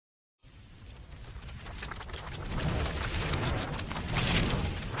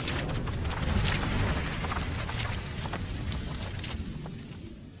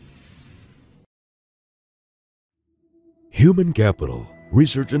Human capital,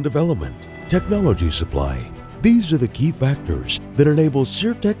 research and development, technology supply. These are the key factors that enable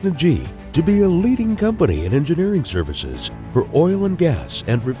Siirtec Nigi to be a leading company in engineering services for oil and gas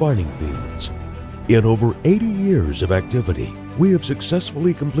and refining fields. In over 80 years of activity, we have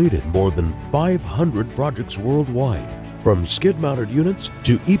successfully completed more than 500 projects worldwide, from skid-mounted units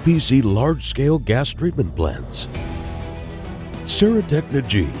to EPC large-scale gas treatment plants. Siirtec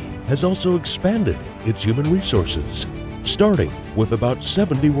Nigi has also expanded its human resources. Starting with about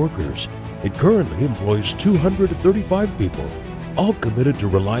 70 workers, it currently employs 235 people, all committed to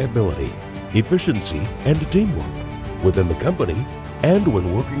reliability, efficiency, and teamwork within the company and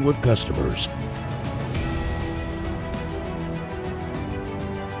when working with customers.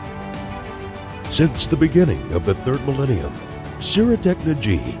 Since the beginning of the third millennium, Siirtec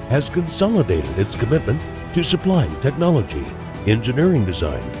Nigi has consolidated its commitment to supplying technology, engineering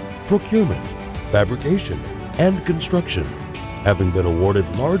design, procurement, fabrication, and construction, having been awarded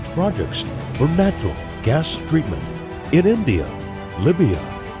large projects for natural gas treatment in India, Libya,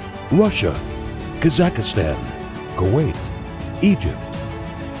 Russia, Kazakhstan, Kuwait, Egypt.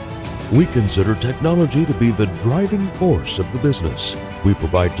 We consider technology to be the driving force of the business. We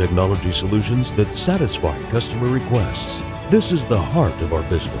provide technology solutions that satisfy customer requests. This is the heart of our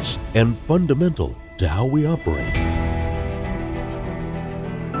business and fundamental to how we operate.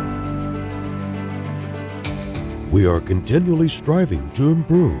 We are continually striving to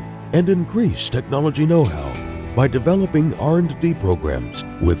improve and increase technology know-how by developing R&D programs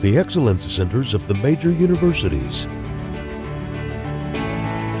with the excellence centers of the major universities.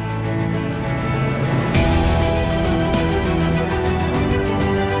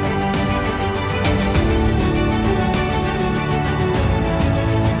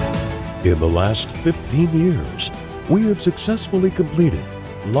 In the last 15 years, we have successfully completed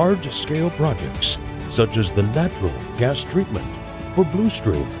large-scale projects such as the natural gas treatment for Blue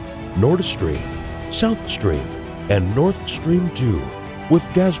Stream, Nord Stream, South Stream, and North Stream 2 with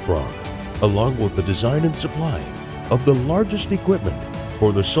Gazprom, along with the design and supply of the largest equipment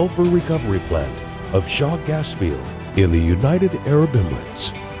for the sulfur recovery plant of Shah Gas Field in the United Arab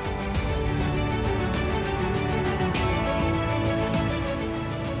Emirates.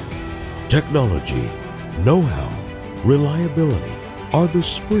 Technology, know-how, reliability are the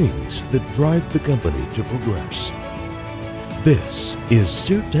springs that drive the company to progress. This is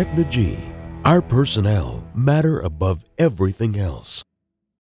Siirtec Nigi. Our personnel matter above everything else.